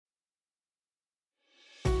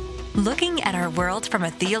Looking at our world from a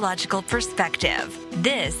theological perspective.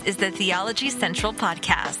 This is the Theology Central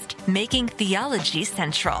Podcast, making theology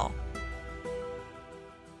central.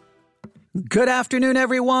 Good afternoon,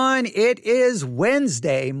 everyone. It is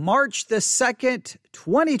Wednesday, March the 2nd,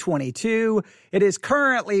 2022. It is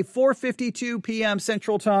currently 4:52 p.m.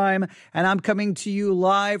 Central Time, and I'm coming to you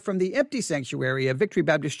live from the empty sanctuary of Victory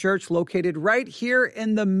Baptist Church, located right here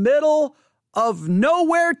in the middle of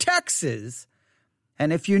nowhere, Texas.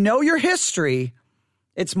 And if you know your history,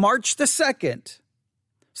 it's March the 2nd.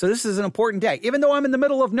 So this is an important day. Even though I'm in the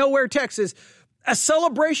middle of nowhere, Texas, a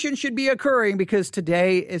celebration should be occurring because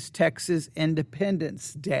today is Texas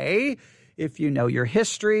Independence Day. If you know your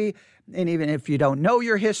history, and even if you don't know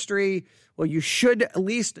your history, well, you should at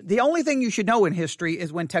least, the only thing you should know in history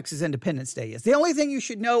is when Texas Independence Day is. The only thing you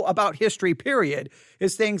should know about history, period,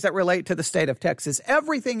 is things that relate to the state of Texas.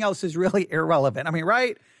 Everything else is really irrelevant. I mean,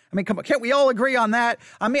 right? I mean, come on, can't we all agree on that?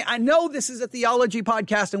 I mean, I know this is a theology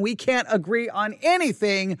podcast and we can't agree on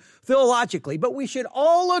anything theologically, but we should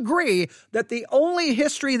all agree that the only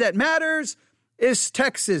history that matters is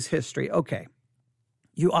Texas history. Okay.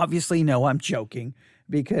 You obviously know I'm joking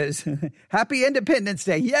because Happy Independence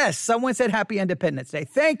Day. Yes, someone said Happy Independence Day.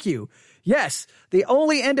 Thank you. Yes, the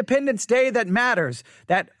only Independence Day that matters,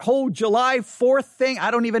 that whole July 4th thing,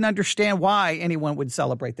 I don't even understand why anyone would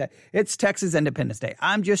celebrate that. It's Texas Independence Day.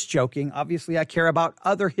 I'm just joking. Obviously, I care about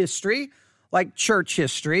other history, like church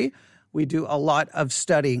history. We do a lot of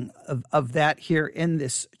studying of that here in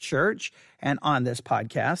this church and on this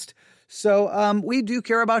podcast. So we do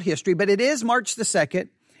care about history, but it is March the 2nd.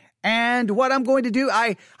 And what I'm going to do,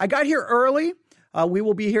 I got here early. We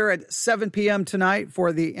will be here at 7 p.m. tonight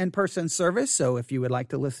for the in-person service. So if you would like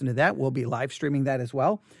to listen to that, we'll be live streaming that as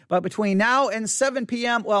well. But between now and 7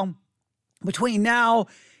 p.m., well, between now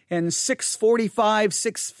and 6:45,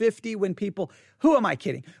 6:50, when people, who am I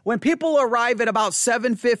kidding? When people arrive at about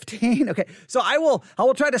 7:15, okay. So I will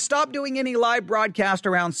try to stop doing any live broadcast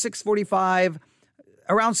around 6:45,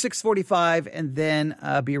 and then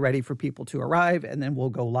be ready for people to arrive, and then we'll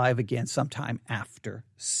go live again sometime after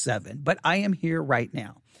 7. But I am here right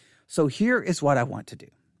now. So here is what I want to do.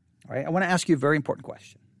 All right, I want to ask you a very important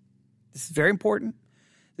question. This is very important.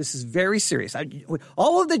 This is very serious.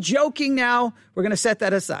 All of the joking now, we're going to set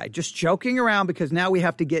that aside. Just joking around, because now we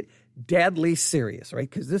have to get deadly serious, right?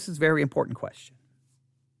 Because this is a very important question.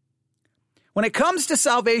 When it comes to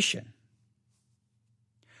salvation,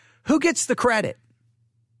 who gets the credit?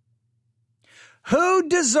 Who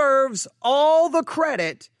deserves all the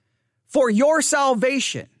credit for your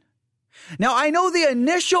salvation? Now, I know the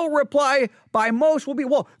initial reply by most will be,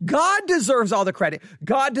 well, God deserves all the credit.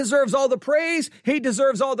 God deserves all the praise. He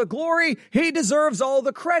deserves all the glory. He deserves all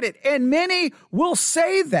the credit. And many will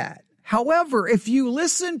say that. However, if you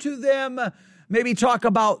listen to them maybe talk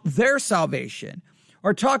about their salvation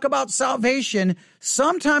or talk about salvation,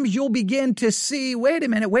 sometimes you'll begin to see, wait a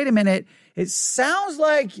minute. It sounds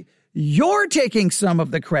like you're taking some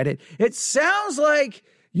of the credit. It sounds like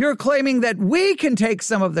you're claiming that we can take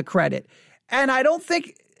some of the credit. And I don't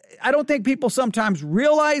think people sometimes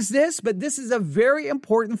realize this, but this is a very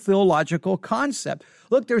important theological concept.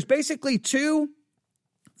 Look, there's basically two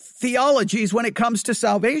theologies when it comes to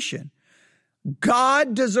salvation.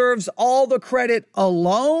 God deserves all the credit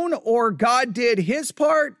alone, or God did his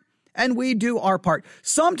part and we do our part.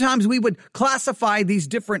 Sometimes we would classify these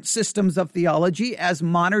different systems of theology as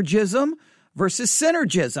monergism versus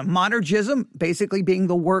synergism. Monergism basically being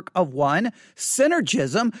the work of one,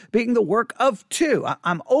 synergism being the work of two.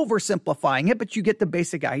 I'm oversimplifying it, but you get the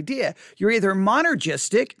basic idea. You're either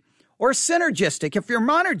monergistic or synergistic. If you're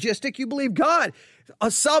monergistic, you believe God.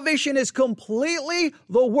 Salvation is completely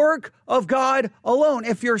the work of God alone.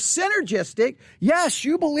 If you're synergistic, yes,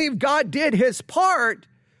 you believe God did his part,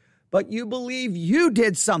 but you believe you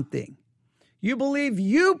did something. You believe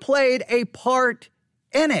you played a part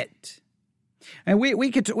in it. And we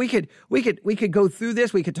could go through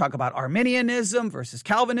this. We could talk about Arminianism versus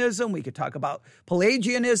Calvinism. We could talk about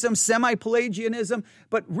Pelagianism, semi-Pelagianism.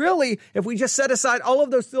 But really, if we just set aside all of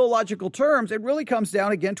those theological terms, it really comes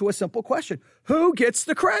down again to a simple question. Who gets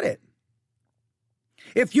the credit?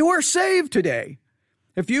 If you are saved today,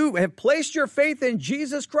 if you have placed your faith in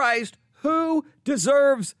Jesus Christ, who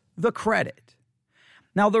deserves the credit?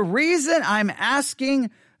 Now, the reason I'm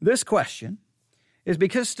asking this question is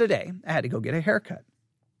because today I had to go get a haircut.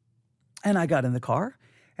 And I got in the car,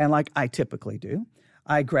 and like I typically do,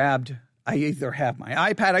 I grabbed I either have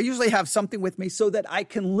my iPad. I usually have something with me so that I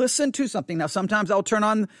can listen to something. Now, sometimes I'll turn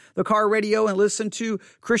on the car radio and listen to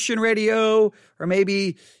Christian radio or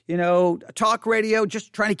maybe, talk radio,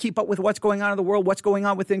 just trying to keep up with what's going on in the world, what's going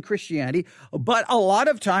on within Christianity. But a lot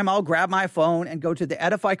of time I'll grab my phone and go to the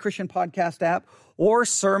Edify Christian Podcast app or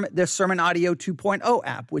the Sermon Audio 2.0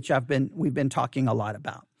 app, which we've been talking a lot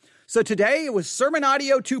about. So today it was Sermon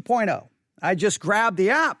Audio 2.0. I just grabbed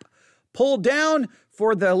the app, pulled down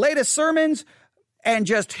for the latest sermons, and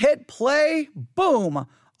just hit play, boom,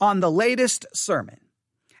 on the latest sermon.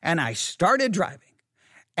 And I started driving.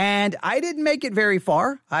 And I didn't make it very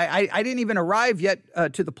far. I didn't even arrive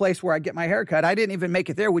yet to the place where I get my hair cut. I didn't even make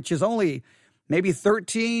it there, which is only maybe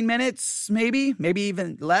 13 minutes, maybe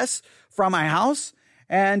even less from my house.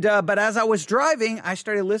 And but as I was driving, I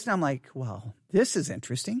started listening. I'm like, well, this is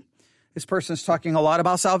interesting. This person's talking a lot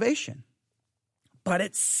about salvation. But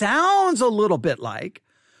it sounds a little bit like,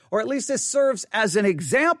 or at least this serves as an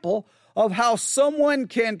example of how someone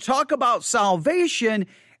can talk about salvation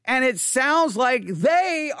and it sounds like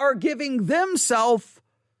they are giving themselves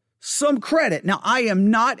some credit. Now, I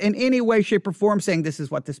am not in any way, shape, or form saying this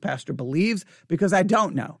is what this pastor believes because I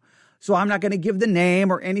don't know. So I'm not going to give the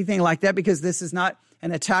name or anything like that because this is not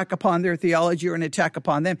an attack upon their theology or an attack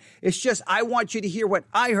upon them. It's just I want you to hear what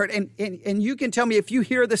I heard, and you can tell me if you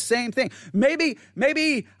hear the same thing. Maybe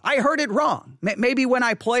I heard it wrong. Maybe when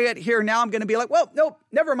I play it here now, I'm going to be like, well, nope,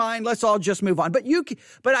 never mind. Let's all just move on. But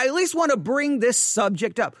I at least want to bring this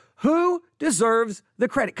subject up. Who deserves the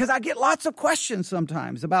credit? Because I get lots of questions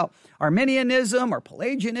sometimes about Arminianism or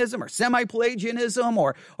Pelagianism or semi-Pelagianism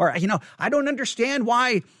or I don't understand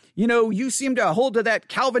why you seem to hold to that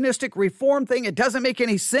Calvinistic reform thing. It doesn't make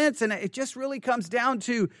any sense. And it just really comes down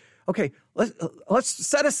to, okay, let's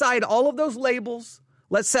set aside all of those labels.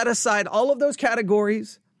 Let's set aside all of those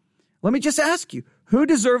categories. Let me just ask you, who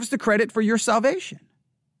deserves the credit for your salvation?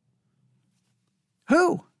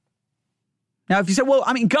 Who? Now, if you say, well,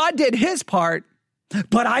 God did his part,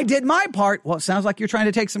 but I did my part. Well, it sounds like you're trying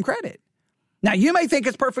to take some credit. Now, you may think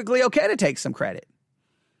it's perfectly okay to take some credit.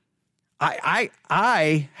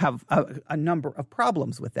 I have a number of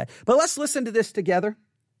problems with that. But let's listen to this together.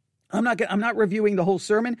 I'm not reviewing the whole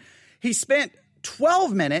sermon. He spent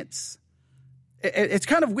 12 minutes. It's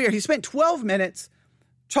kind of weird. He spent 12 minutes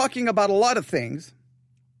talking about a lot of things.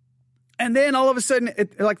 And then all of a sudden,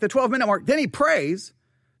 like the 12-minute mark, then he prays.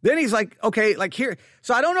 Then he's like, okay, like here.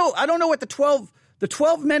 So I don't know what the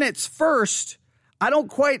 12 minutes first. I don't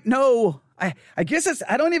quite know. I guess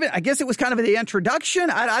it was kind of the introduction.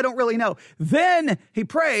 I don't really know. Then he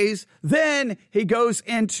prays. Then he goes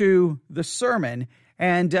into the sermon.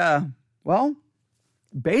 And,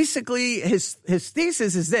 basically his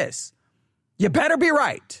thesis is this. You better be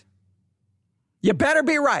right. You better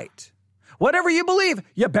be right. Whatever you believe,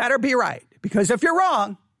 you better be right. Because if you're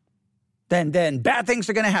wrong, then bad things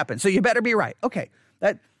are going to happen. So you better be right. Okay,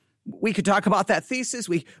 we could talk about that thesis.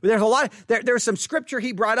 There's some scripture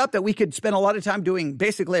he brought up that we could spend a lot of time doing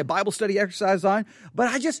basically a Bible study exercise on.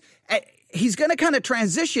 But he's going to kind of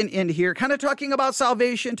transition into here, kind of talking about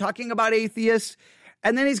salvation, talking about atheists.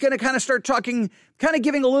 And then he's going to kind of start talking, kind of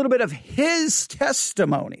giving a little bit of his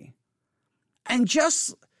testimony. And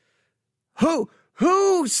just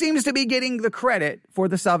who seems to be getting the credit for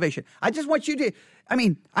the salvation? I just want you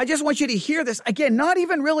to hear this. Again, not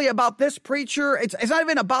even really about this preacher. It's not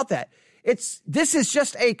even about that. This is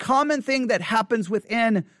just a common thing that happens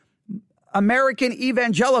within American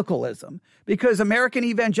evangelicalism, because American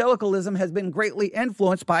evangelicalism has been greatly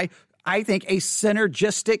influenced by, I think, a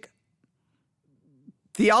synergistic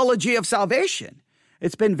theology of salvation.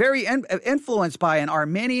 It's been very influenced by an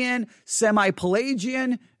Arminian,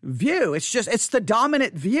 semi-Pelagian view. It's the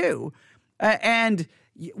dominant view. And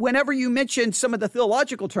whenever you mention some of the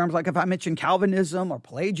theological terms, like if I mention Calvinism or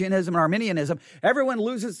Pelagianism or Arminianism, everyone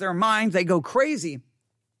loses their minds. They go crazy.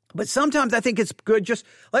 But sometimes I think it's good. Just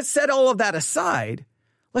let's set all of that aside.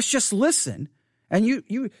 Let's just listen. And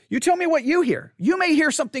you tell me what you hear. You may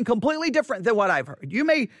hear something completely different than what I've heard. You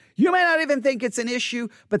may not even think it's an issue,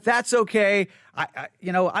 but that's okay. I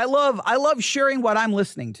love sharing what I'm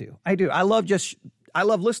listening to. I do. I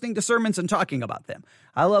love listening to sermons and talking about them.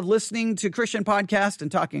 I love listening to Christian podcasts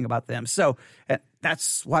and talking about them. So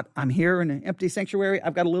that's what I'm here in an empty sanctuary.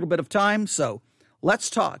 I've got a little bit of time. So let's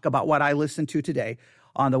talk about what I listened to today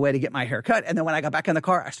on the way to get my hair cut. And then when I got back in the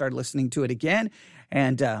car, I started listening to it again.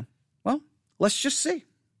 And, let's just see.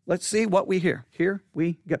 Let's see what we hear. Here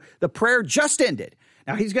we go. The prayer just ended.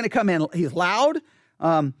 Now he's going to come in. He's loud.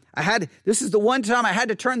 This is the one time I had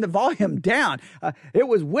to turn the volume down. It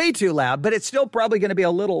was way too loud, but it's still probably going to be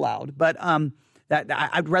a little loud. But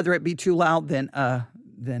I'd rather it be too loud than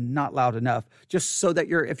then not loud enough. Just so that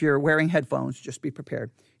if you're wearing headphones, just be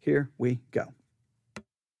prepared. Here we go.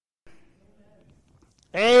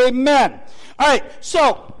 Amen. All right,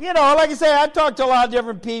 so, like I say, I talked to a lot of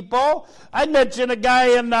different people. I mentioned a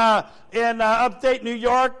guy in upstate New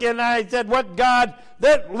York, and I said,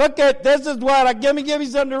 this is what, give me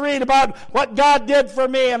something to read about what God did for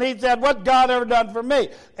me. And he said, what God ever done for me?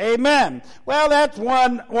 Amen. Well, that's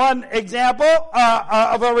one example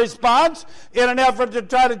of a response in an effort to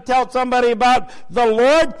try to tell somebody about the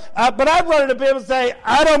Lord. But I've run into people say,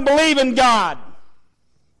 I don't believe in God.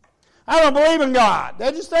 I don't believe in God.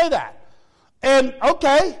 They just say that. And,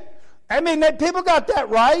 okay, people got that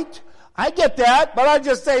right. I get that, but I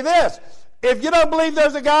just say this. If you don't believe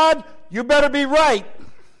there's a God, you better be right.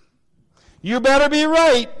 You better be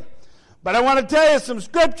right. But I want to tell you some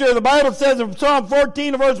scripture. The Bible says in Psalm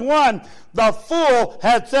 14, verse 1, the fool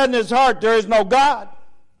hath said in his heart, there is no God.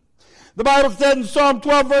 The Bible says in Psalm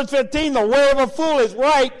 12, verse 15, the way of a fool is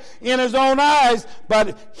right in his own eyes,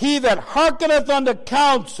 but he that hearkeneth unto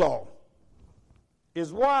counsel is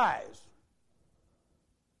wise.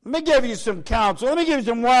 Let me give you some counsel. Let me give you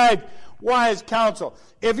some wise counsel.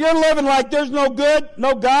 If you're living like there's no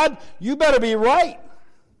God, you better be right.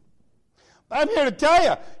 I'm here to tell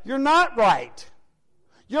you, you're not right.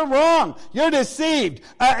 You're wrong. You're deceived.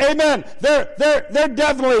 Amen. There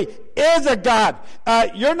definitely is a God.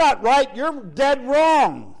 You're not right. You're dead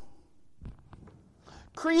wrong.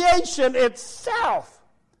 Creation itself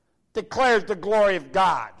declares the glory of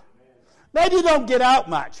God. Maybe you don't get out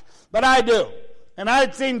much, but I do. And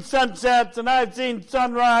I've seen sunsets, and I've seen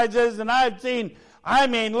sunrises, and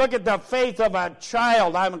look at the faith of a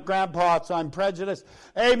child. I'm a grandpa, so I'm prejudiced.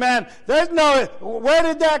 Amen. Where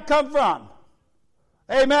did that come from?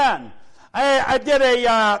 Amen. I did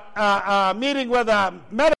a meeting with a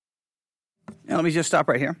medical. Now, let me just stop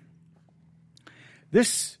right here.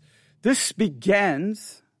 This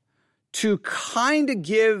begins to kind of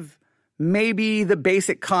give maybe the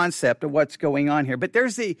basic concept of what's going on here. But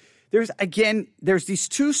there's these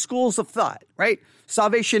two schools of thought, right?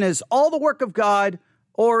 Salvation is all the work of God,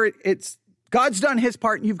 or it's God's done his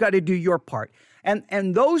part and you've got to do your part.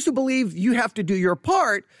 And those who believe you have to do your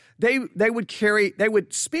part, they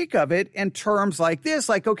would speak of it in terms like this,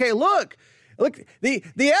 like, okay, look, the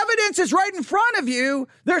evidence is right in front of you.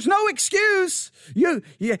 There's no excuse. You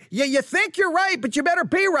think you're right, but you better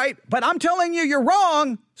be right. But I'm telling you, you're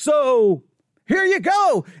wrong. So here you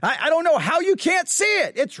go. I don't know how you can't see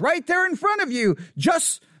it. It's right there in front of you.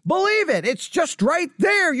 Just believe it. It's just right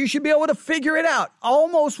there. You should be able to figure it out.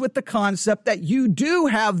 Almost with the concept that you do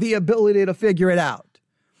have the ability to figure it out.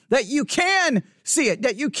 That you can see it,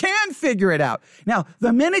 that you can figure it out. Now,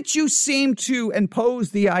 the minute you seem to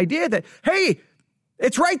impose the idea that, hey,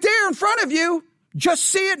 it's right there in front of you, just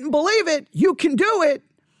see it and believe it, you can do it.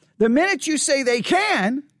 The minute you say they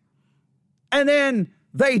can, and then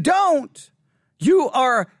they don't, you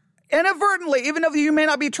are inadvertently, even though you may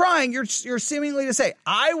not be trying, you're seemingly to say,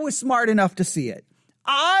 I was smart enough to see it.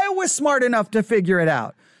 I was smart enough to figure it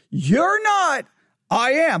out. You're not.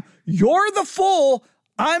 I am. You're the fool.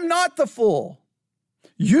 I'm not the fool.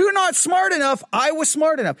 You're not smart enough. I was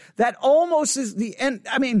smart enough. That almost is the end.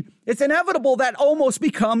 It's inevitable that almost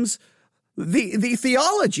becomes the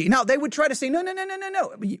theology. Now, they would try to say, no.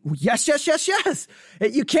 Yes.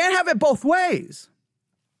 You can't have it both ways.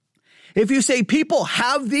 If you say people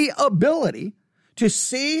have the ability to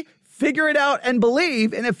see, figure it out, and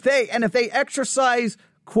believe, and if they exercise,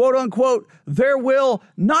 quote unquote, their will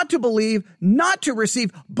not to believe, not to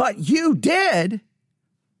receive, but you did,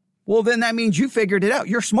 well, then that means you figured it out.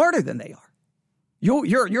 You're smarter than they are.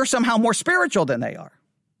 You're somehow more spiritual than they are.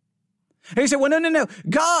 And you say, well, no.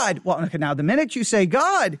 God. Well, okay, now the minute you say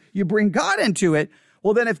God, you bring God into it.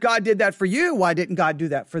 Well, then if God did that for you, why didn't God do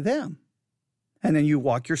that for them? And then you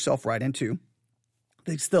walk yourself right into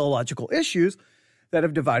these theological issues that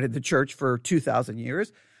have divided the church for 2,000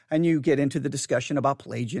 years. And you get into the discussion about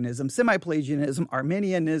Pelagianism, semi-Pelagianism,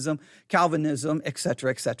 Arminianism, Calvinism, et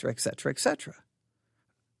cetera, et cetera, et cetera, et cetera.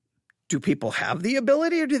 Do people have the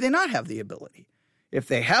ability or do they not have the ability? If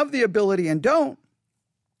they have the ability and don't,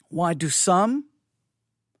 why do some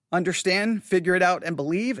understand, figure it out, and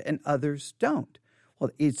believe, and others don't? Well,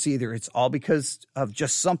 it's all because of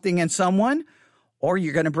just something in someone, or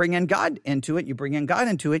you're going to bring in God into it. You bring in God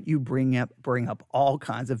into it, you bring up all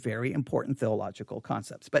kinds of very important theological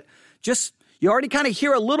concepts. But you already kind of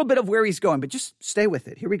hear a little bit of where he's going, but just stay with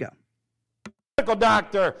it. Here we go. Medical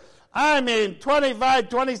doctor I mean, 25,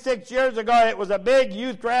 26 years ago, it was a big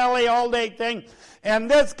youth rally, all-day thing. And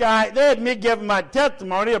this guy, they had me give my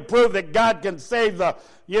testimony to prove that God can save the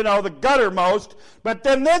guttermost. But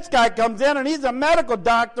then this guy comes in, and he's a medical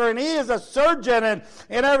doctor, and he is a surgeon and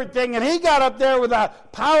everything. And he got up there with a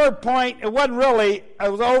PowerPoint. It wasn't really, it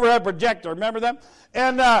was an overhead projector. Remember them?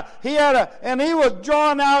 And he was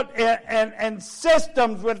drawing out and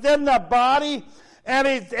systems within the body. And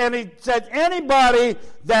he said, anybody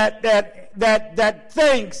that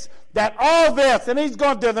thinks that all this, and he's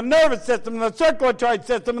going through the nervous system, and the circulatory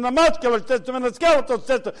system, and the muscular system, and the skeletal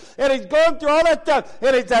system, and he's going through all that stuff,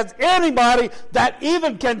 and he says, anybody that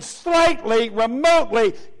even can slightly,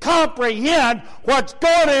 remotely comprehend what's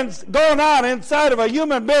going on inside of a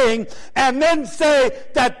human being, and then say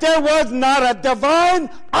that there was not a divine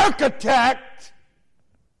architect,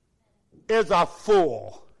 is a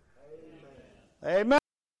fool. Amen.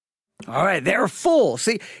 All right, they're full.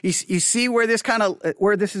 See, you see where this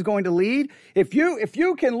is going to lead? If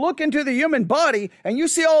you can look into the human body and you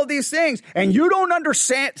see all of these things and you don't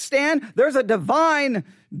understand there's a divine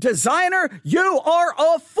designer, you are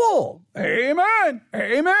a fool. Amen.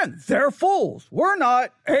 Amen. They're fools. We're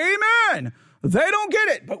not. Amen. They don't get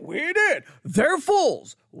it, but we did. They're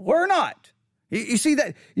fools. We're not. You see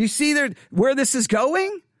that? You see where this is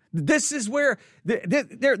going? This is where,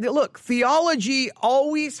 look, theology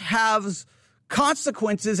always has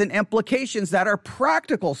consequences and implications that are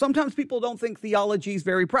practical. Sometimes people don't think theology is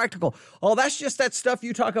very practical. Oh, that's just that stuff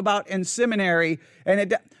you talk about in seminary.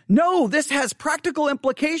 No, this has practical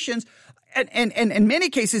implications. And in many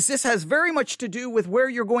cases, this has very much to do with where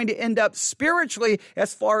you're going to end up spiritually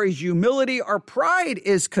as far as humility or pride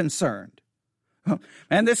is concerned.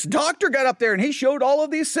 And this doctor got up there and he showed all of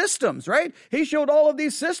these systems, right? He showed all of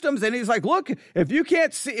these systems and he's like, look, if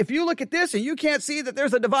you look at this and you can't see that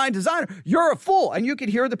there's a divine designer, you're a fool. And you could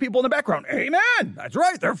hear the people in the background. Amen. That's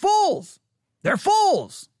right. They're fools. They're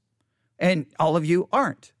fools. And all of you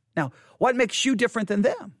aren't. Now, what makes you different than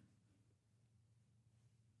them?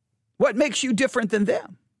 What makes you different than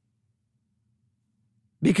them?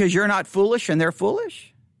 Because you're not foolish and they're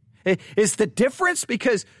foolish? Is the difference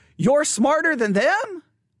because you're smarter than them?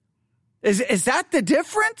 Is that the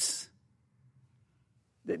difference?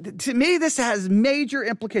 To me, this has major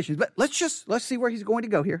implications. But let's see where he's going to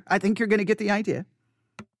go here. I think you're going to get the idea.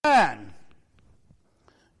 And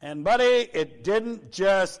buddy, it didn't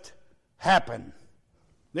just happen.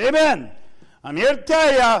 Amen. I'm here to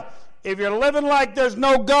tell you, if you're living like there's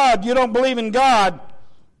no God, you don't believe in God,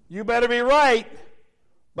 you better be right.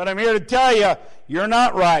 But I'm here to tell you, you're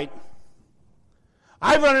not right.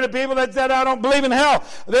 I've run into people that said, I don't believe in hell.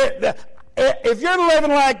 If you're living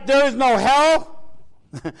like there is no hell,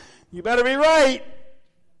 you better be right.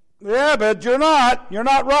 Yeah, but you're not. You're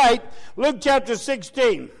not right. Luke chapter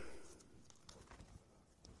 16.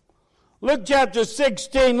 Luke chapter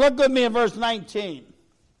 16. Look with me in verse 19.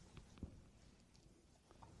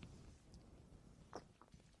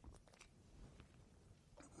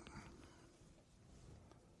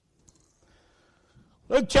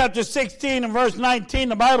 Luke chapter 16 and verse 19,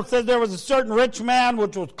 the Bible says there was a certain rich man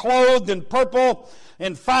which was clothed in purple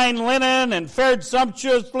and fine linen and fared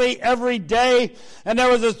sumptuously every day. And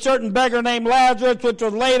there was a certain beggar named Lazarus which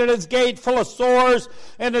was laid at his gate full of sores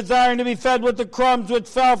and desiring to be fed with the crumbs which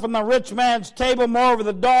fell from the rich man's table. Moreover,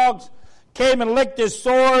 the dogs came and licked his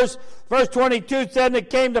sores. Verse 22 said, and it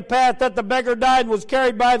came to pass that the beggar died and was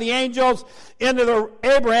carried by the angels into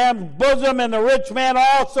Abraham's bosom, and the rich man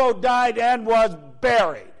also died and was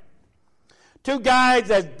buried. Two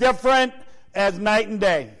guys as different as night and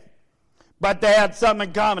day. But they had something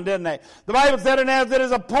in common, didn't they? The Bible said, and as it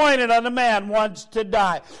is appointed unto man once to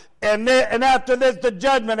die. And after this, the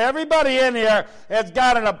judgment. Everybody in here has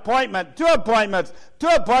got an appointment. Two appointments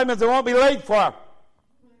they won't be late for.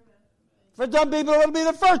 For some people, it'll be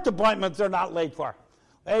the first appointments they're not late for.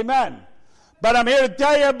 Amen. But I'm here to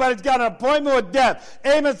tell you, everybody's got an appointment with death.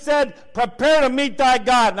 Amos said, prepare to meet thy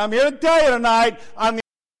God. And I'm here to tell you tonight,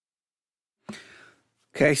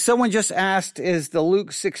 Okay, someone just asked, is the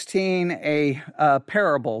Luke 16 a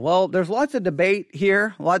parable? Well, there's lots of debate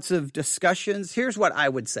here, lots of discussions. Here's what I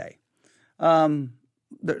would say.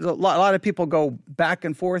 There's a lot of people go back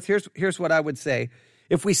and forth. Here's what I would say.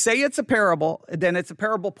 If we say it's a parable, then it's a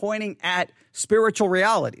parable pointing at spiritual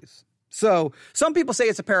realities. So some people say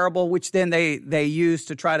it's a parable, which then they use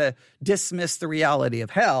to try to dismiss the reality of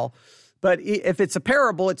hell. But if it's a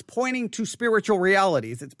parable, it's pointing to spiritual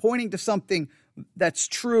realities. It's pointing to something that's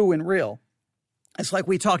true and real. It's like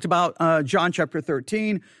we talked about John chapter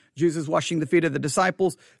 13, Jesus washing the feet of the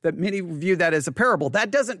disciples, that many view that as a parable.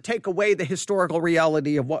 That doesn't take away the historical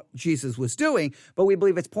reality of what Jesus was doing, but we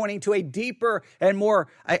believe it's pointing to a deeper and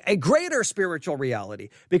a greater spiritual reality,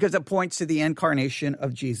 because it points to the incarnation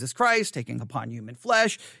of Jesus Christ, taking upon human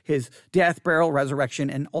flesh, his death, burial, resurrection,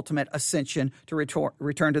 and ultimate ascension to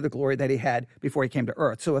return to the glory that he had before he came to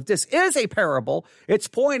earth. So if this is a parable, it's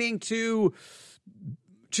pointing to,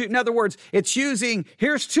 in other words, it's using,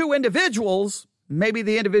 here's two individuals. Maybe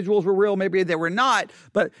the individuals were real, maybe they were not,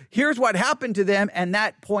 but here's what happened to them, and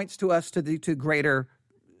that points to us to greater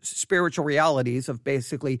spiritual realities of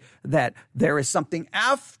basically that there is something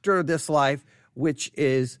after this life, which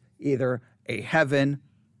is either a heaven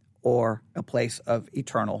or a place of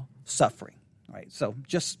eternal suffering. All right, so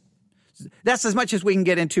that's as much as we can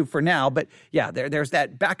get into for now, but yeah, there's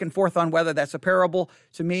that back and forth on whether that's a parable.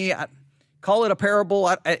 To me, call it a parable.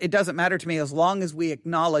 It doesn't matter to me as long as we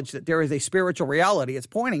acknowledge that there is a spiritual reality it's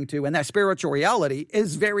pointing to, and that spiritual reality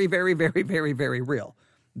is very, very, very, very, very real.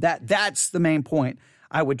 That's the main point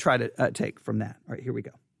I would try to take from that. All right, here we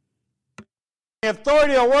go. The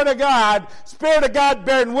authority of the Word of God, Spirit of God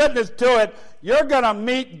bearing witness to it, you're going to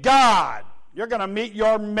meet God. You're going to meet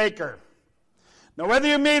your Maker. Now, whether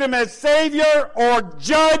you meet Him as Savior or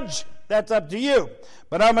Judge, that's up to you.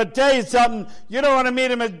 But I'm going to tell you something. You don't want to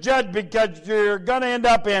meet Him as Judge, because you're going to end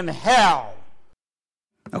up in hell.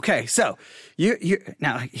 Okay, so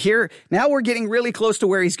now we're getting really close to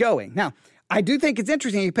where he's going. Now, I do think it's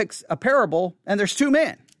interesting he picks a parable, and there's two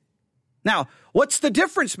men. Now, what's the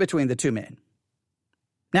difference between the two men?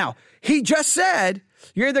 Now, he just said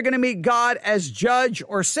you're either going to meet God as Judge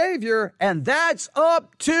or Savior, and that's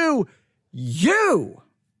up to you.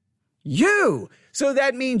 So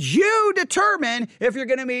that means you determine if you're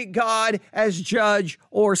going to meet God as Judge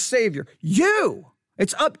or Savior.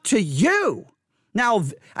 It's up to you. Now,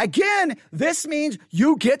 again, this means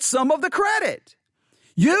you get some of the credit.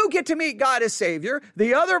 You get to meet God as Savior.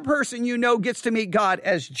 The other person gets to meet God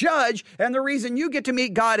as Judge. And the reason you get to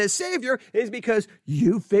meet God as Savior is because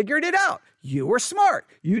you figured it out. You were smart.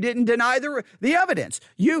 You didn't deny the evidence.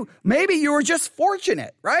 Maybe you were just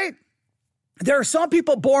fortunate, right? There are some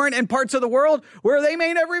people born in parts of the world where they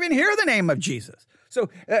may never even hear the name of Jesus. So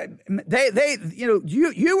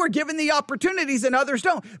you were given the opportunities and others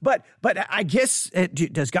don't. But I guess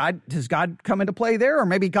does God come into play there, or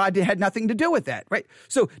maybe God had nothing to do with that, right?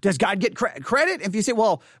 So does God get credit? If you say,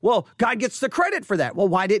 well, God gets the credit for that. Well,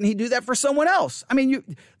 why didn't He do that for someone else? I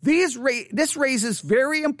mean, this raises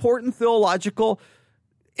very important theological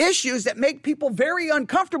issues that make people very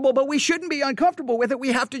uncomfortable, but we shouldn't be uncomfortable with it.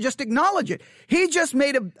 We have to just acknowledge it. He just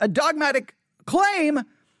made a dogmatic claim.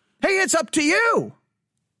 Hey, it's up to you.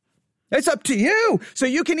 It's up to you. So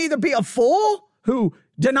you can either be a fool who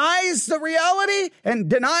denies the reality and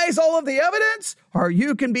denies all of the evidence, or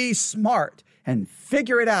you can be smart and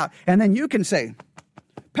figure it out. And then you can say,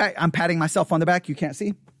 I'm patting myself on the back. You can't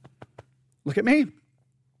see. Look at me.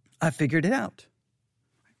 I figured it out.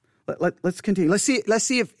 Let's continue. Let's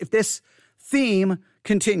see if this theme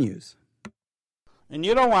continues. And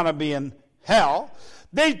you don't want to be in hell.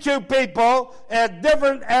 These two people, as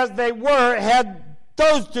different as they were, had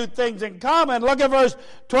those two things in common. Look at verse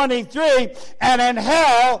 23. And in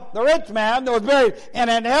hell, the rich man that was buried, and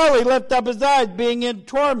in hell he lifted up his eyes, being in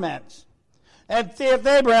torments, and seeth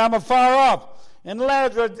Abraham afar off, and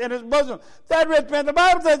Lazarus in his bosom. That rich man, the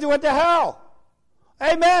Bible says he went to hell.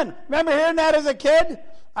 Amen. Remember hearing that as a kid?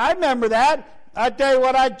 I remember that. I tell you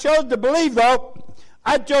what I chose to believe, though.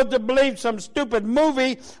 I chose to believe some stupid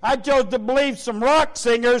movie. I chose to believe some rock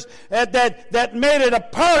singers that made it a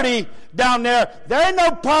party down there. There ain't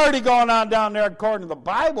no party going on down there according to the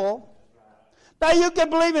Bible. Now, you can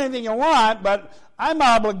believe anything you want, but I'm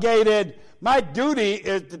obligated. My duty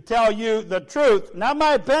is to tell you the truth, not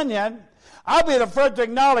my opinion. I'll be the first to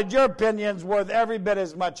acknowledge your opinion's worth every bit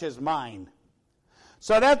as much as mine.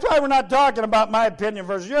 So that's why we're not talking about my opinion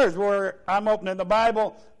versus yours. I'm opening the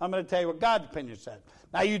Bible. I'm going to tell you what God's opinion says.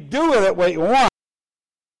 Now, you do with it what you want.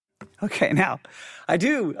 Okay, now, I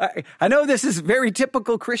know this is very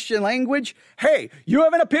typical Christian language. Hey, you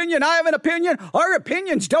have an opinion, I have an opinion. Our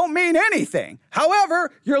opinions don't mean anything.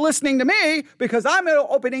 However, you're listening to me because I'm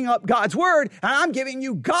opening up God's word and I'm giving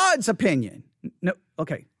you God's opinion. No,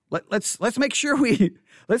 okay, let's make sure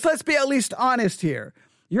let's be at least honest here.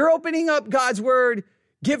 You're opening up God's word,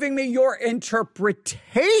 giving me your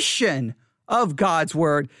interpretation of God's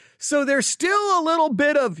word. So there's still a little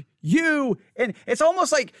bit of you, and it's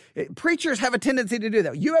almost like preachers have a tendency to do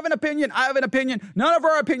that. You have an opinion, I have an opinion. None of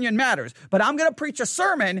our opinion matters, but I'm going to preach a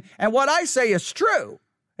sermon, and what I say is true,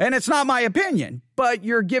 and it's not my opinion, but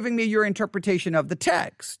you're giving me your interpretation of the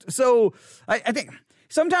text. So I think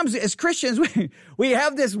sometimes as Christians, we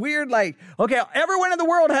have this weird, like, okay, everyone in the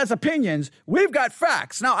world has opinions. We've got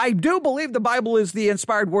facts. Now, I do believe the Bible is the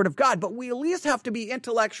inspired word of God, but we at least have to be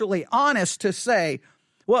intellectually honest to say,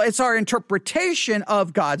 well, it's our interpretation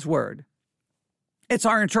of God's word. It's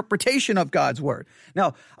our interpretation of God's word.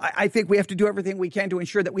 Now, I think we have to do everything we can to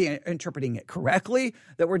ensure that we are interpreting it correctly,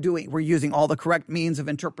 that we're using all the correct means of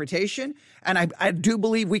interpretation. And I do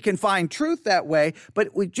believe we can find truth that way,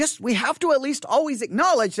 but we have to at least always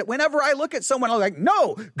acknowledge that whenever I look at someone, I'm like,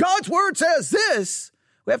 no, God's word says this.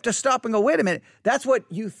 We have to stop and go, wait a minute. That's what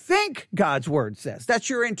you think God's word says. That's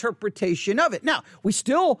your interpretation of it. Now, we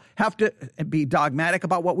still have to be dogmatic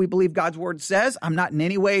about what we believe God's word says. I'm not in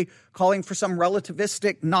any way calling for some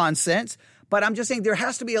relativistic nonsense, but I'm just saying there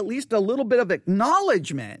has to be at least a little bit of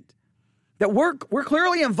acknowledgement that we're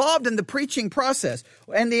clearly involved in the preaching process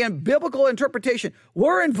and the biblical interpretation.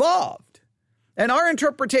 We're involved. And our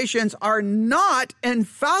interpretations are not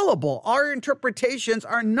infallible. Our interpretations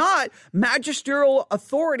are not magisterial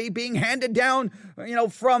authority being handed down,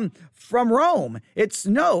 from Rome.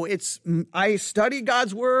 I study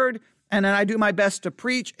God's word, and then I do my best to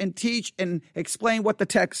preach and teach and explain what the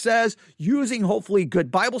text says, using hopefully good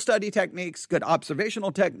Bible study techniques, good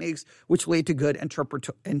observational techniques, which lead to good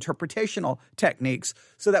interpretational techniques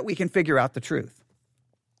so that we can figure out the truth.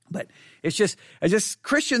 But it's just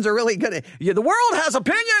Christians are really good at, the world has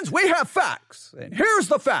opinions, we have facts, and here's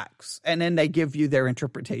the facts. And then they give you their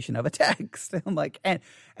interpretation of a text. I'm like, and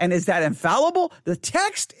is that infallible? The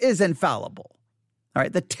text is infallible. All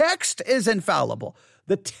right, the text is infallible.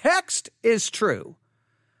 The text is true.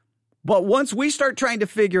 But once we start trying to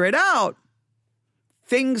figure it out,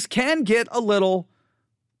 things can get a little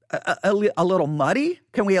muddy.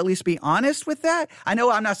 Can we at least be honest with that? I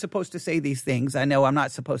know I'm not supposed to say these things.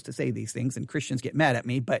 And Christians get mad at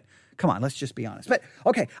me, but come on, let's just be honest. But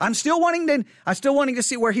okay, I'm still wanting to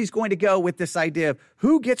see where he's going to go with this idea of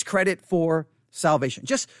who gets credit for salvation.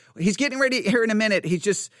 He's getting ready here in a minute.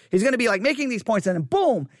 He's going to be like making these points, and then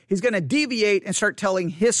boom, he's going to deviate and start telling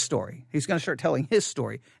his story. He's going to start telling his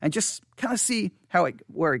story and just kind of see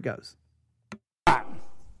where it goes.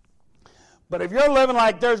 But if you're living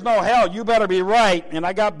like there's no hell, you better be right. And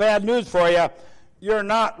I got bad news for you. You're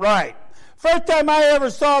not right. First time I ever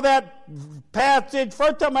saw that passage,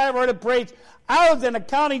 first time I ever heard it preached, I was in a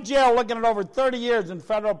county jail looking at over 30 years in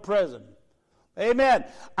federal prison. Amen.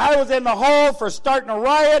 I was in the hole for starting a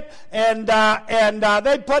riot, and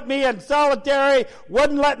they put me in solitary,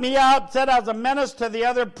 wouldn't let me out, said I was a menace to the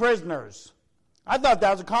other prisoners. I thought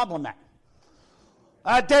that was a compliment.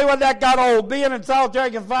 I tell you what, that got old. Being in solitary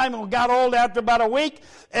confinement got old after about a week,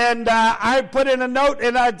 and I put in a note,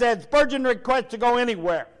 and I said, Spurgeon requests to go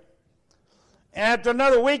anywhere. And after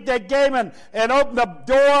another week, they came and opened the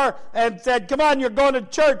door and said, come on, you're going to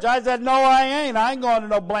church. I said, no, I ain't. I ain't going to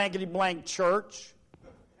no blankety-blank church.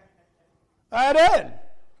 I did.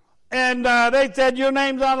 And they said, your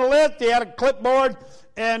name's on the list. He had a clipboard.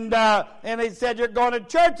 And he said, you're going to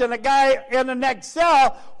church. And the guy in the next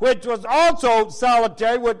cell, which was also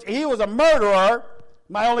solitary, which he was a murderer,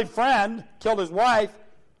 my only friend, killed his wife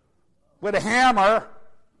with a hammer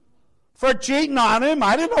for cheating on him.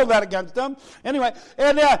 I didn't know that against him. Anyway,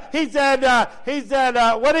 and he said,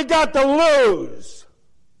 what he got to lose?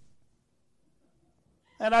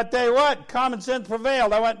 And I tell you what, common sense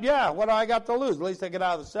prevailed. I went, yeah, what do I got to lose? At least I get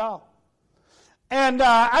out of the cell. And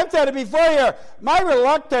I've said it before here, my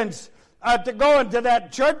reluctance to go into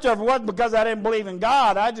that church wasn't because I didn't believe in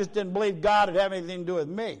God. I just didn't believe God had anything to do with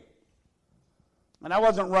me. And I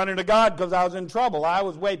wasn't running to God because I was in trouble. I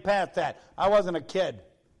was way past that. I wasn't a kid.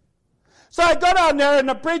 So I go down there, and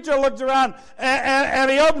the preacher looks around, and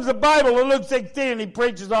he opens the Bible in Luke 16, and he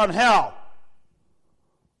preaches on hell.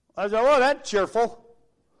 I said, well, that's cheerful.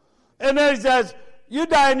 And then he says, you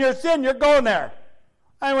die in your sin, you're going there.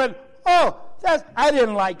 I went, oh, I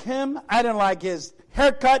didn't like him. I didn't like his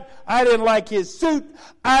haircut. I didn't like his suit.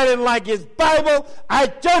 I didn't like his Bible. I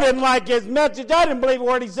sure didn't like his message. I didn't believe a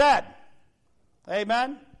word he said.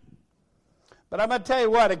 Amen? But I'm going to tell you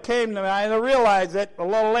what, it came to me. I realized it a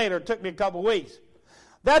little later. It took me a couple weeks.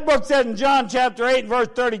 That book said in John chapter 8, verse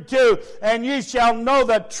 32, and ye shall know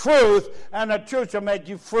the truth, and the truth shall make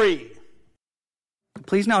you free.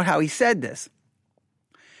 Please note how he said this.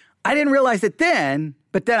 I didn't realize it then,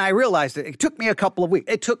 but then I realized it. It took me a couple of weeks.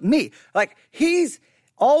 It took me.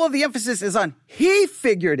 All of the emphasis is on he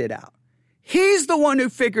figured it out. He's the one who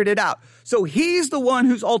figured it out. So he's the one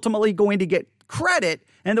who's ultimately going to get credit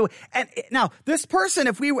And now this person,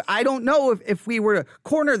 I don't know if we were to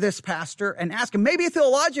corner this pastor and ask him, maybe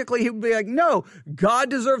theologically he would be like, no, God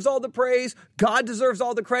deserves all the praise. God deserves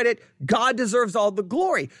all the credit. God deserves all the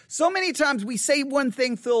glory. So many times we say one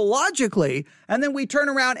thing theologically, and then we turn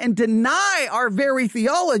around and deny our very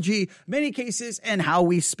theology, many cases, and how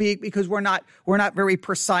we speak, because we're not very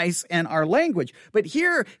precise in our language. But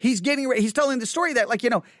here he's telling the story that, like, he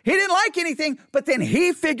didn't like anything, but then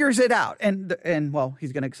he figures it out. And well,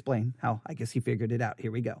 he's going to explain how I guess he figured it out.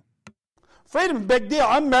 Here we go. Freedom's a big deal.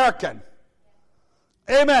 I'm American.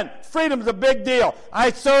 Amen. Freedom's a big deal.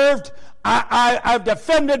 I served. I've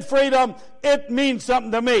defended freedom. It means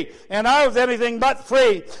something to me. And I was anything but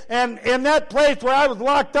free. And in that place where I was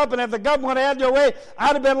locked up, and if the government had their way,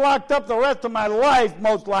 I'd have been locked up the rest of my life,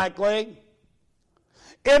 most likely.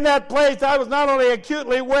 In that place, I was not only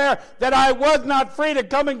acutely aware that I was not free to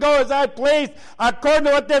come and go as I pleased. According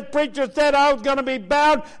to what this preacher said, I was going to be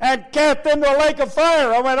bound and cast into a lake of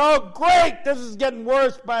fire. I went, oh, great, this is getting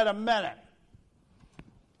worse by the minute.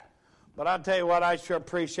 But I'll tell you what, I sure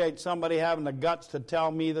appreciate somebody having the guts to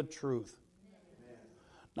tell me the truth.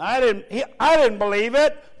 Now, I didn't believe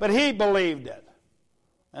it, but he believed it.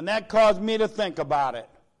 And that caused me to think about it.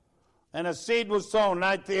 And a seed was sown.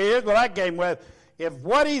 And here's what I came with. If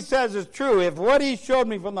what he says is true, if what he showed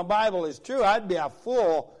me from the Bible is true, I'd be a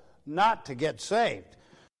fool not to get saved.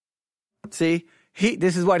 See,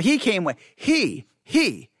 this is what he came with. He.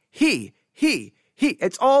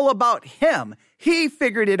 It's all about him. He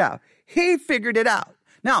figured it out. He figured it out.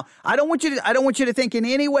 Now, I don't want you to think in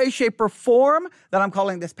any way, shape, or form that I'm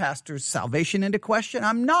calling this pastor's salvation into question.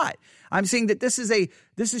 I'm not. I'm saying that this is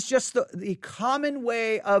just the common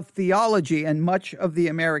way of theology in much of the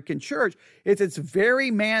American church. It's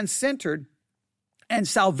very man-centered, and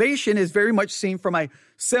salvation is very much seen from a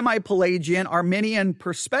semi-Pelagian Arminian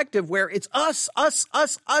perspective, where it's us.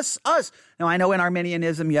 Now, I know in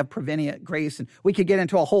Arminianism you have prevenient grace, and we could get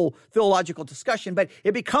into a whole theological discussion, but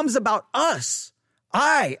it becomes about us.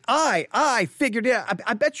 I figured it out.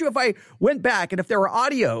 I bet you if I went back and if there were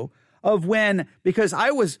audio of when, because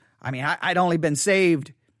I'd only been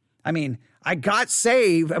saved. I got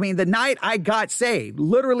saved. The night I got saved,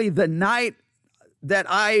 literally the night that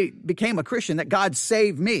I became a Christian, that God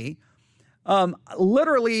saved me,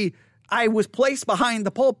 literally I was placed behind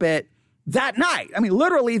the pulpit that night.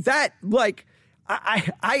 Literally that, like,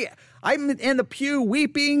 I'm in the pew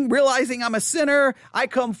weeping, realizing I'm a sinner. I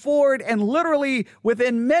come forward, and literally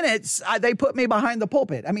within minutes, they put me behind the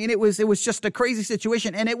pulpit. It was just a crazy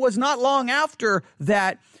situation. And it was not long after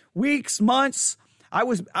that, weeks, months, I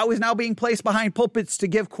was now being placed behind pulpits to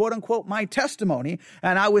give, quote unquote, my testimony.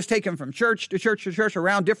 And I was taken from church to church to church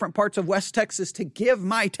around different parts of West Texas to give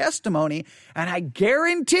my testimony. And I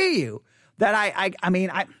guarantee you that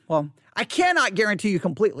I cannot guarantee you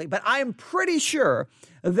completely, but I'm pretty sure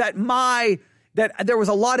that there was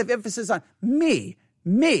a lot of emphasis on me,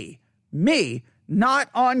 not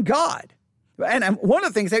on God. And one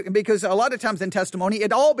of the things, because a lot of times in testimony,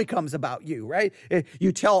 it all becomes about you, right?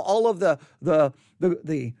 You tell all of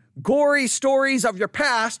the gory stories of your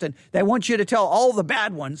past, and they want you to tell all the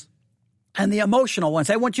bad ones and the emotional ones.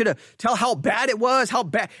 They want you to tell how bad it was, how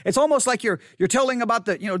bad. It's almost like you're telling about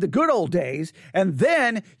the good old days, and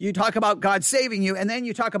then you talk about God saving you, and then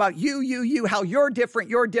you talk about you, how you're different,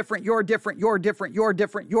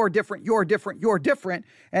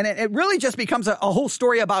 and it really just becomes a whole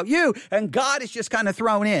story about you, and God is just kind of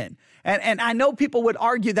thrown in. And I know people would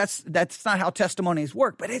argue that's not how testimonies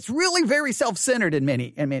work, but it's really very self-centered in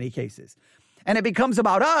many cases, and it becomes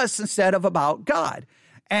about us instead of about God.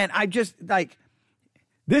 And I just,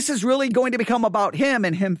 this is really going to become about him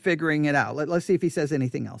and him figuring it out. Let's see if he says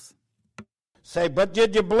anything else. Say, but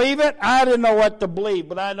did you believe it? I didn't know what to believe,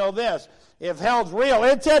 but I know this. If hell's real,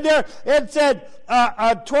 it said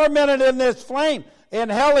tormented in this flame. In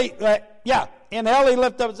hell he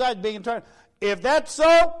lifted up his eyes, being turned. If that's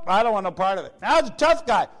so, I don't want no part of it. I was a tough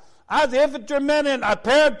guy. I was an infantryman and a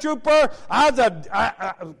paratrooper. I was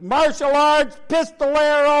a martial arts,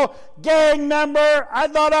 pistolero, gang member.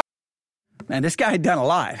 Man, this guy had done a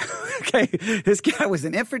lot. Okay, this guy was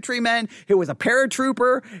an infantryman. He was a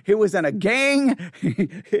paratrooper. He was in a gang.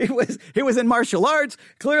 He was in martial arts.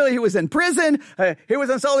 Clearly, he was in prison. He was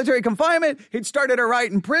in solitary confinement. He'd started a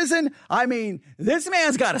riot in prison. This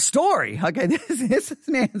man's got a story. Okay, this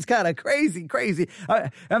man's got a crazy.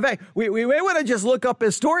 In fact, we may want to just look up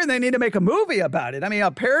his story, and they need to make a movie about it. A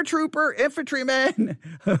paratrooper, infantryman,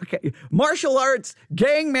 okay, martial arts,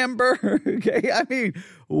 gang member. Okay,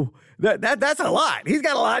 that's a lot. He's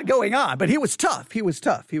got a lot going on, but he was tough. All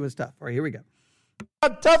right, here we go. A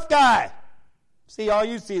tough guy. See, all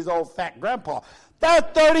you see is old fat grandpa.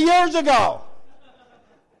 That's 30 years ago.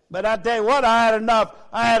 But I tell you what, I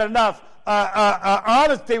had enough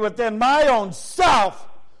honesty within my own self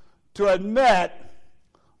to admit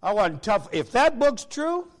I wasn't tough. If that book's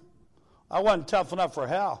true, I wasn't tough enough for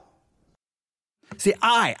hell. See,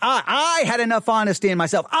 I had enough honesty in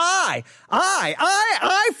myself. I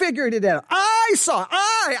figured it out.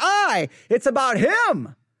 It's about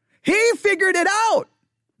him. He figured it out.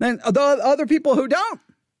 And the other people who don't,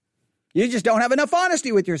 you just don't have enough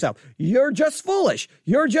honesty with yourself. You're just foolish.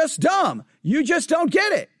 You're just dumb. You just don't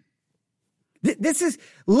get it. This is,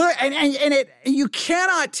 and you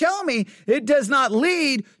cannot tell me it does not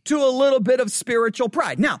lead to a little bit of spiritual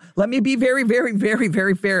pride. Now, let me be very, very, very,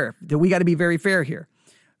 very fair. We got to be very fair here.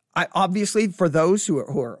 Obviously, for those who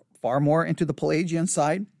are far more into the Pelagian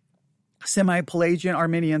side, semi-Pelagian,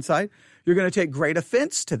 Arminian side, you're going to take great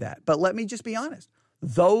offense to that. But let me just be honest.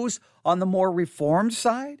 Those on the more Reformed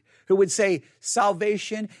side who would say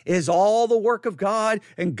salvation is all the work of God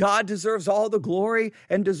and God deserves all the glory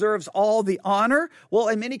and deserves all the honor. Well,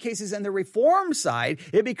 in many cases in the Reformed side,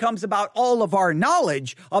 it becomes about all of our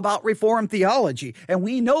knowledge about Reformed theology. And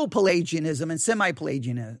we know Pelagianism and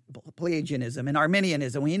semi-Pelagianism and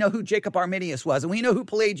Arminianism. We know who Jacob Arminius was, and we know who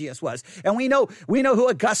Pelagius was, and we know who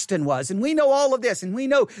Augustine was, and we know all of this, and we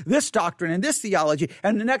know this doctrine and this theology.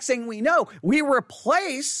 And the next thing we know, we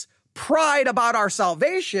replace pride about our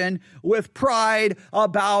salvation with pride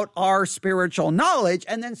about our spiritual knowledge,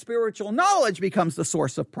 and then spiritual knowledge becomes the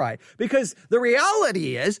source of pride. Because the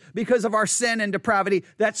reality is, because of our sin and depravity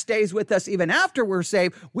that stays with us even after we're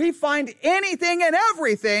saved, we find anything and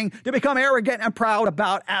everything to become arrogant and proud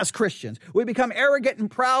about as Christians. We become arrogant and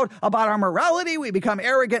proud about our morality. We become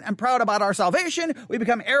arrogant and proud about our salvation. We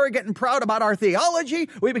become arrogant and proud about our theology.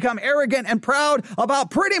 We become arrogant and proud about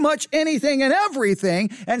pretty much anything and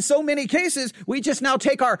everything. And so many cases, we just now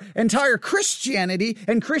take our entire Christianity,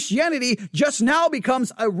 and Christianity just now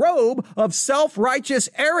becomes a robe of self-righteous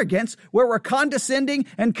arrogance where we're condescending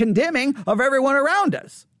and condemning of everyone around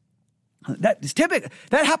us. That is typical.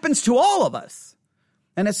 That happens to all of us.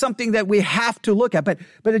 And it's something that we have to look at. But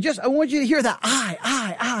I want you to hear that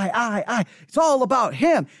I. It's all about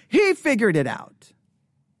him. He figured it out.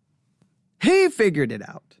 He figured it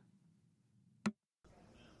out.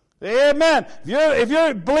 Amen. If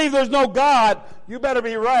you believe there's no God, you better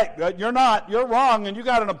be right. You're not. You're wrong, and you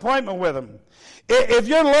got an appointment with him. If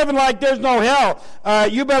you're living like there's no hell,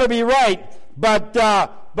 you better be right.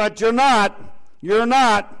 But you're not. You're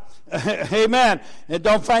not. Amen. And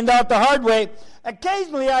don't find out the hard way.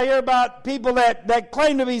 Occasionally I hear about people that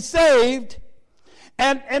claim to be saved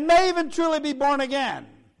and may even truly be born again.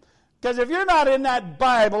 Because if you're not in that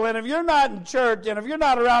Bible, and if you're not in church, and if you're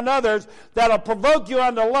not around others that'll provoke you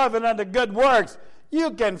unto love and unto good works, you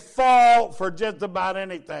can fall for just about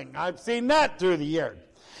anything. I've seen that through the years.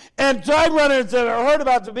 And so I've run into or heard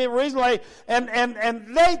about some people recently, and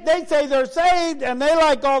they say they're saved, and they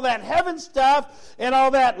like all that heaven stuff, and all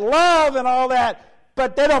that love, and all that,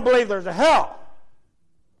 but they don't believe there's a hell.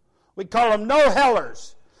 We call them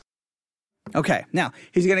no-hellers. Okay, now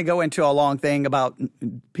he's going to go into a long thing about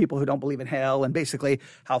people who don't believe in hell and basically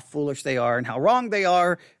how foolish they are and how wrong they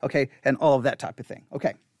are, okay, and all of that type of thing.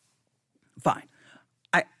 Okay, fine.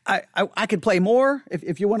 I could play more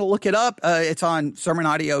if you want to look it up. It's on Sermon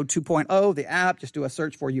Audio 2.0, the app. Just do a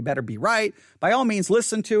search for You Better Be Right. By all means,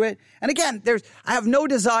 listen to it. And again, I have no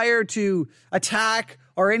desire to attack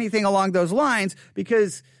or anything along those lines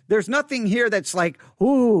because there's nothing here that's like,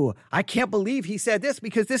 ooh, I can't believe he said this,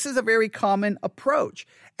 because this is a very common approach.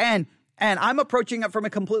 And I'm approaching it from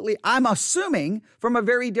I'm assuming from a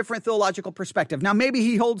very different theological perspective. Now, maybe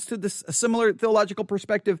he holds to this a similar theological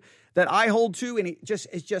perspective that I hold to, and it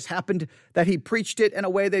just happened that he preached it in a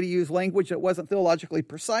way that he used language that wasn't theologically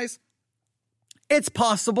precise. It's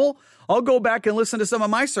possible. I'll go back and listen to some of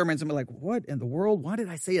my sermons and be like, what in the world? Why did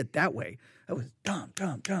I say it that way? That was dumb.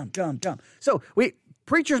 So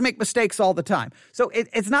preachers make mistakes all the time. So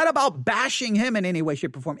it's not about bashing him in any way,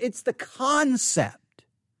 shape, or form. It's the concept.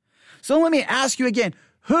 So let me ask you again,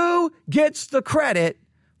 who gets the credit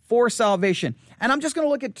for salvation? And I'm just going to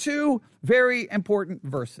look at two very important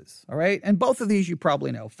verses, all right? And both of these you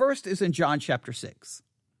probably know. First is in John chapter 6.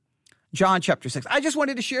 John chapter 6. I just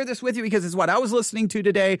wanted to share this with you because it's what I was listening to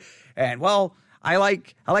today. And, well, I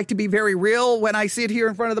like to be very real when I sit here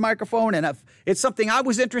in front of the microphone. And if it's something I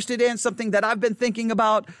was interested in, something that I've been thinking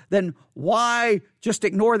about, then why just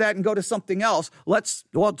ignore that and go to something else?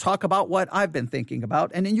 We'll talk about what I've been thinking about,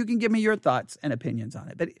 and then you can give me your thoughts and opinions on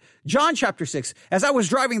it. But John chapter 6, as I was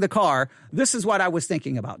driving the car, this is what I was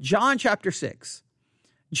thinking about. John chapter 6.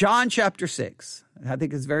 I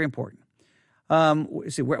think it's very important.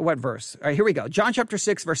 Let's see, what verse? All right, here we go. John chapter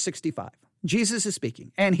 6, verse 65. Jesus is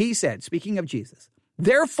speaking, and he said, speaking of Jesus,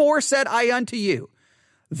 therefore said I unto you,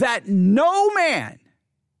 that no man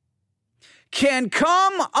can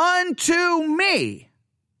come unto me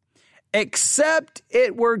except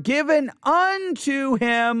it were given unto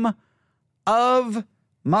him of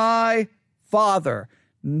my Father.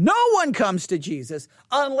 No one comes to Jesus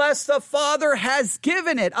unless the Father has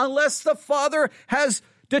given it, unless the Father has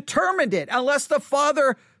determined it, unless the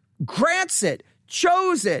Father grants it,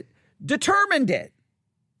 chose it, determined it,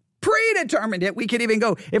 predetermined it. We could even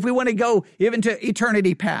go, if we want to go even to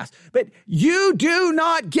eternity past. But you do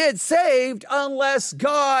not get saved unless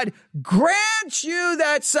God grants you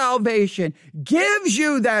that salvation, gives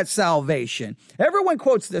you that salvation. Everyone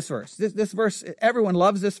quotes this verse. This verse, everyone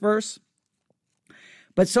loves this verse.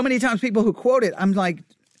 But so many times people who quote it, I'm like,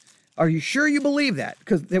 are you sure you believe that?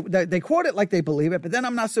 Because they quote it like they believe it, but then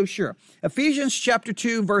I'm not so sure. Ephesians chapter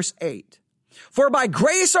 2, verse 8. For by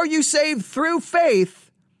grace are you saved through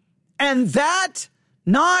faith, and that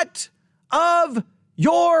not of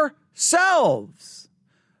yourselves.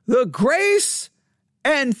 The grace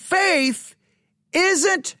and faith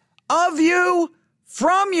isn't of you,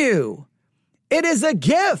 from you. It is a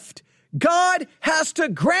gift. God has to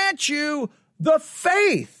grant you the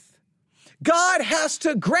faith. God has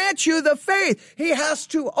to grant you the faith. He has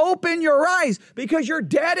to open your eyes because you're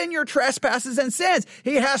dead in your trespasses and sins.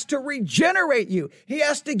 He has to regenerate you. He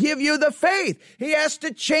has to give you the faith. He has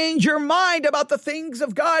to change your mind about the things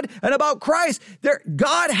of God and about Christ.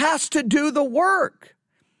 God has to do the work.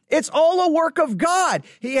 It's all a work of God.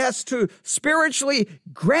 He has to spiritually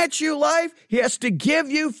grant you life. He has to give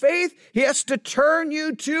you faith. He has to turn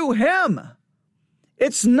you to Him.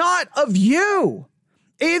 It's not of you.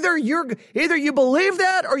 Either you believe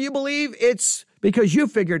that or you believe it's because you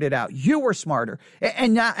figured it out. You were smarter.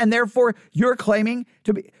 And therefore you're claiming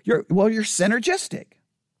to be, you're synergistic.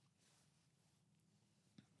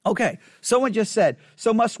 Okay. Someone just said,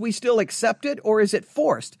 so must we still accept it or is it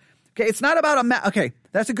forced? Okay. It's not about okay.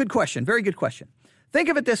 That's a good question. Very good question. Think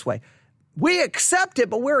of it this way. We accept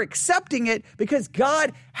it, but we're accepting it because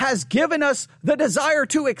God has given us the desire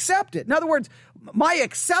to accept it. In other words, my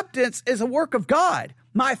acceptance is a work of God.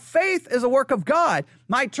 My faith is a work of God.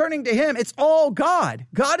 My turning to Him, it's all God.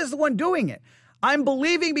 God is the one doing it. I'm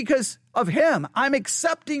believing because of Him. I'm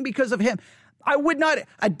accepting because of Him.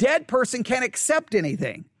 A dead person can't accept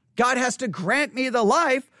anything. God has to grant me the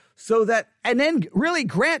life and then really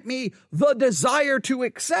grant me the desire to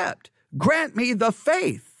accept. Grant me the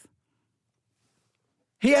faith.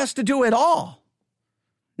 He has to do it all.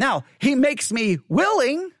 Now, He makes me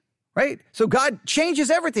willing. Right? So God changes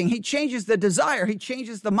everything. He changes the desire. He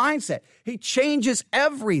changes the mindset. He changes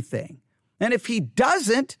everything. And if He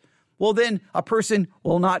doesn't, well, then a person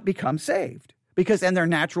will not become saved because in their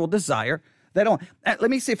natural desire, they don't. Let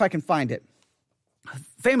me see if I can find it.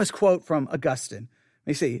 Famous quote from Augustine.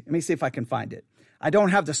 Let me see if I can find it. I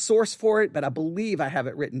don't have the source for it, but I believe I have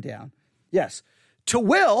it written down. Yes. To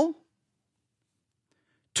will,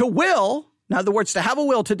 in other words, to have a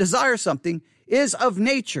will, to desire something, is of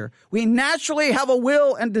nature. We naturally have a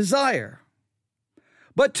will and desire.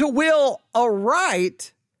 But to will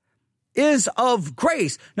aright is of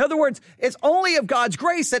grace. In other words, it's only of God's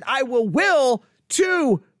grace that I will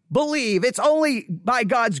to believe. It's only by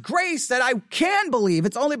God's grace that I can believe.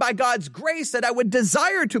 It's only by God's grace that I would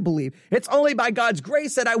desire to believe. It's only by God's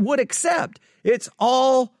grace that I would accept. It's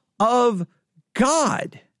all of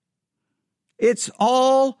God. It's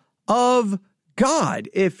all of God.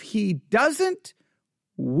 If He doesn't,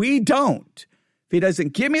 we don't. If He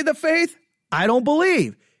doesn't give me the faith, I don't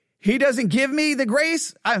believe. He doesn't give me the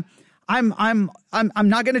grace, I'm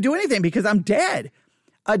not going to do anything because I'm dead.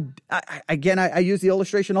 I use the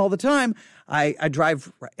illustration all the time. I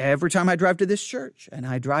drive every time I drive to this church and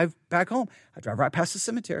I drive back home. I drive right past the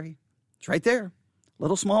cemetery. It's right there.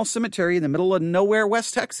 Little small cemetery in the middle of nowhere,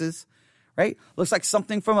 West Texas. Right? Looks like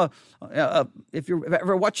something from if you've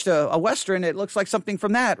ever watched a Western, it looks like something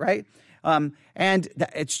from that, right? And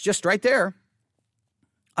it's just right there.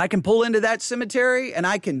 I can pull into that cemetery and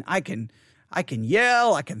I can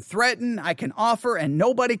yell, I can threaten, I can offer, and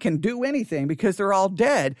nobody can do anything because they're all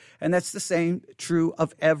dead. And that's the same true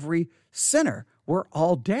of every sinner. We're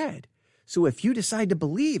all dead. So if you decide to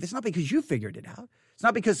believe, it's not because you figured it out. It's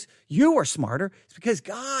not because you are smarter. It's because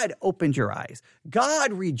God opened your eyes.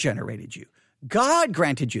 God regenerated you. God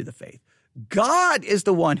granted you the faith. God is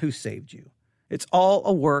the one who saved you. It's all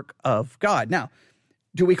a work of God. Now,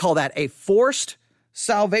 do we call that a forced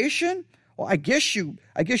salvation? Well, I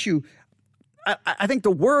think the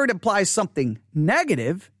word implies something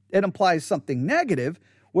negative. It implies something negative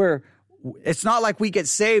where it's not like we get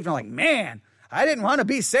saved and like, man, I didn't want to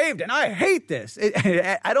be saved and I hate this.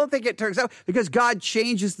 I don't think it turns out, because God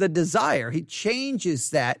changes the desire. He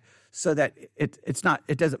changes that so that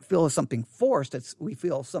it doesn't feel as something forced. We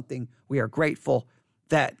feel something, we are grateful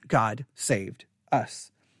that God saved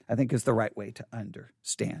us, I think is the right way to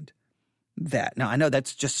understand that. Now, I know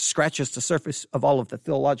that's just scratches the surface of all of the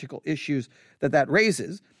theological issues that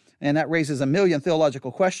raises, and that raises a million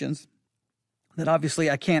theological questions that obviously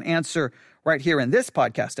I can't answer right here in this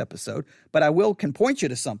podcast episode, but I can point you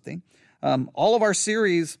to something. All of our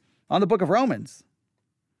series on the book of Romans,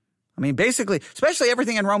 I mean, basically, especially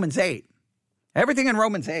everything in Romans 8. Everything in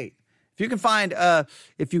Romans 8. If you can find,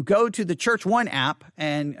 if you go to the Church One app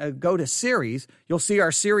and go to series, you'll see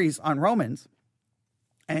our series on Romans,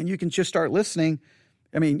 and you can just start listening.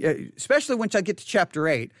 I mean, especially once I get to chapter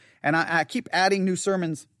 8, and I keep adding new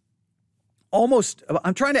sermons.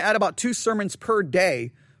 I'm trying to add about 2 sermons per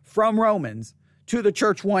day from Romans to the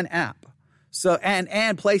Church One app. So,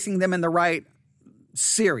 and placing them in the right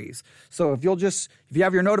series. So if you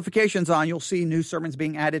have your notifications on, you'll see new sermons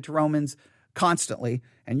being added to Romans constantly,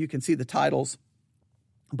 and you can see the titles.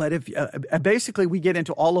 But if basically we get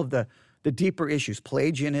into all of the deeper issues,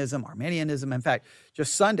 Pelagianism, Arminianism. In fact,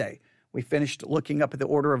 just Sunday, we finished looking up at the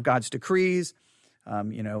order of God's decrees,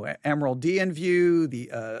 Emeraldian view, the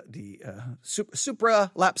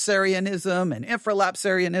supralapsarianism and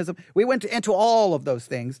infralapsarianism. We went into all of those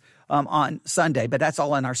things on Sunday, but that's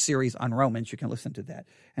all in our series on Romans. You can listen to that,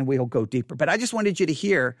 and we'll go deeper. But I just wanted you to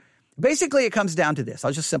hear, basically it comes down to this.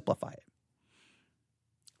 I'll just simplify it.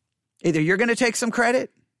 Either you're going to take some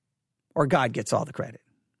credit or God gets all the credit.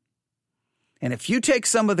 And if you take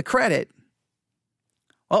some of the credit,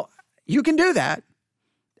 well, you can do that.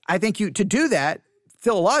 I think to do that,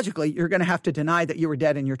 theologically, you're going to have to deny that you were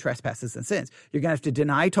dead in your trespasses and sins. You're going to have to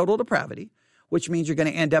deny total depravity, which means you're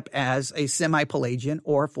going to end up as a semi-Pelagian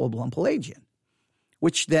or full-blown Pelagian,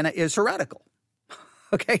 which then is heretical.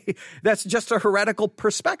 Okay? That's just a heretical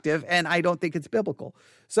perspective, and I don't think it's biblical.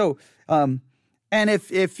 So, and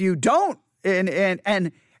if you don't,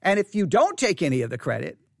 and if you don't take any of the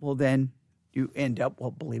credit, well, then you end up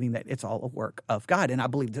believing that it's all a work of God. And I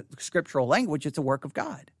believe that scriptural language, it's a work of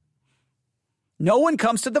God. No one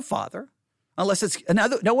comes to the Father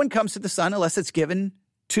no one comes to the Son unless it's given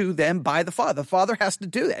to them by the Father. The Father has to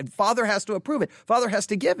do that. Father has to approve it. Father has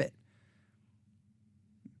to give it.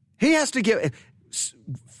 He has to give it.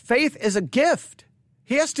 Faith is a gift.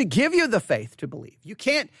 He has to give you the faith to believe. You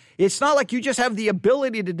can't, it's not like you just have the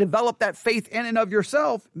ability to develop that faith in and of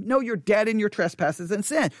yourself. No, you're dead in your trespasses and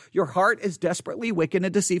sin. Your heart is desperately wicked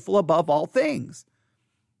and deceitful above all things.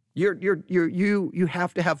 You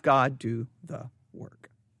have to have God do the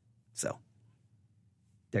work. So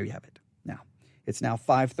there you have it. Now, it's now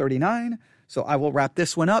 5:39, so I will wrap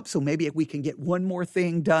this one up. So maybe we can get one more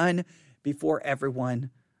thing done before everyone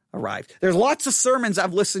arrives. There's lots of sermons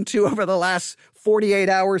I've listened to over the last 48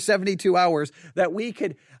 hours, 72 hours that we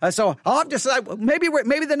could, so I'll have to decide, maybe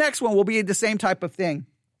the next one will be the same type of thing.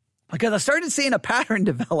 Because I started seeing a pattern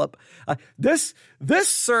develop. This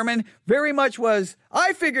sermon very much was,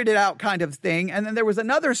 I figured it out kind of thing. And then there was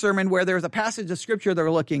another sermon where there was a passage of scripture they're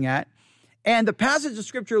looking at. And the passage of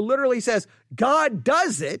scripture literally says, God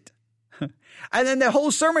does it. And then the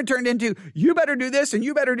whole sermon turned into, you better do this, and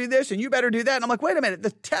you better do this, and you better do that. And I'm like, wait a minute.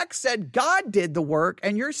 The text said God did the work,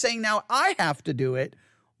 and you're saying now I have to do it.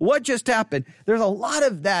 What just happened? There's a lot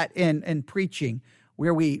of that in preaching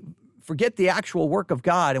where we forget the actual work of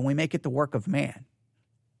God and we make it the work of man.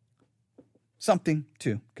 Something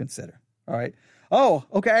to consider. All right. Oh,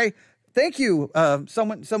 okay. Thank you.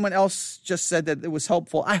 Someone else just said that it was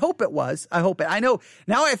helpful. I hope it was. I know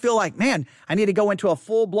now I feel like, man, I need to go into a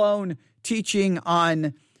full-blown teaching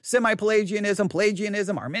on semi-Pelagianism,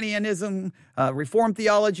 Pelagianism, Arminianism, Reformed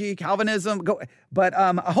theology, Calvinism. But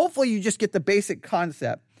hopefully you just get the basic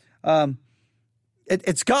concept.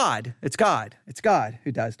 It's God. It's God. It's God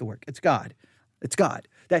who does the work. It's God. It's God.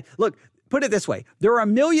 Look, put it this way. There are a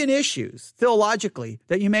million issues theologically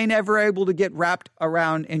that you may never able to get wrapped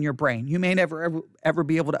around in your brain. You may never ever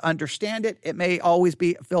be able to understand it. It may always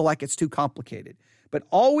feel like it's too complicated. But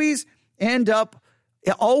always end up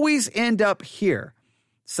here.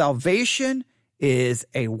 Salvation is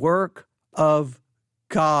a work of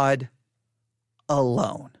God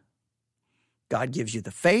alone. God gives you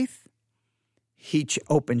the faith. He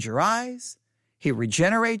opens your eyes. He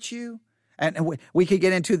regenerates you. And we could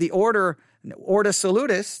get into the order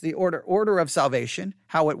salutis, the order of salvation,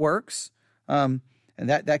 how it works. And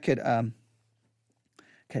that could,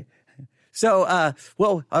 okay.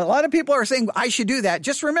 Well, a lot of people are saying I should do that.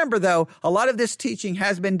 Just remember, though, a lot of this teaching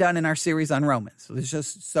has been done in our series on Romans. So it's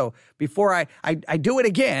just so before I do it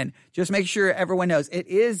again, just make sure everyone knows it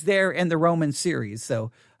is there in the Romans series.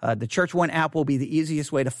 So the Church One app will be the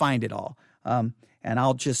easiest way to find it all. And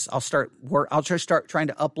I'll just start trying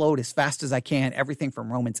to upload as fast as I can everything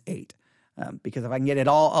from Romans 8. Because if I can get it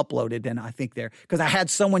all uploaded, then I think because I had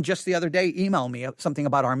someone just the other day email me something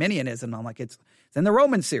about Arminianism. I'm like, it's in the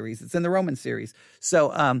Roman series. It's in the Roman series.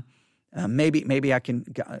 So maybe I can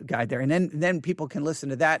guide there, and then people can listen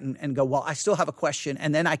to that and go, well, I still have a question,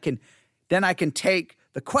 and then I can take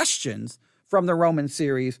the questions from the Roman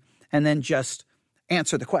series and then just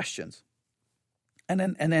answer the questions, and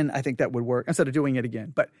then I think that would work instead of doing it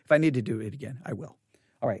again. But if I need to do it again, I will.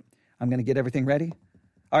 All right, I'm going to get everything ready.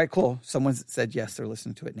 All right, cool. Someone said yes, they're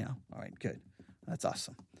listening to it now. All right, good. That's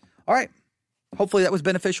awesome. All right. Hopefully that was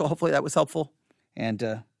beneficial. Hopefully that was helpful. And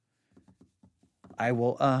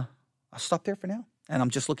I'll stop there for now. And I'm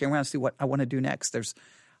just looking around to see what I want to do next.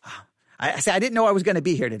 I didn't know I was going to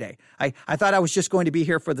be here today. I thought I was just going to be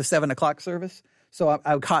here for the 7:00 service. So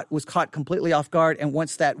I was caught completely off guard. And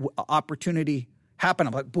once that opportunity happened,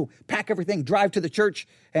 I'm like, boom, pack everything, drive to the church,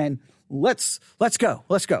 and let's go.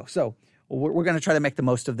 So we're going to try to make the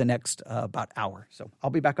most of the next about hour. So I'll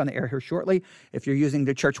be back on the air here shortly. If you're using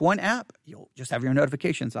the Church One app, you'll just have your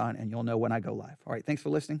notifications on and you'll know when I go live. All right. Thanks for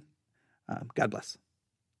listening. God bless.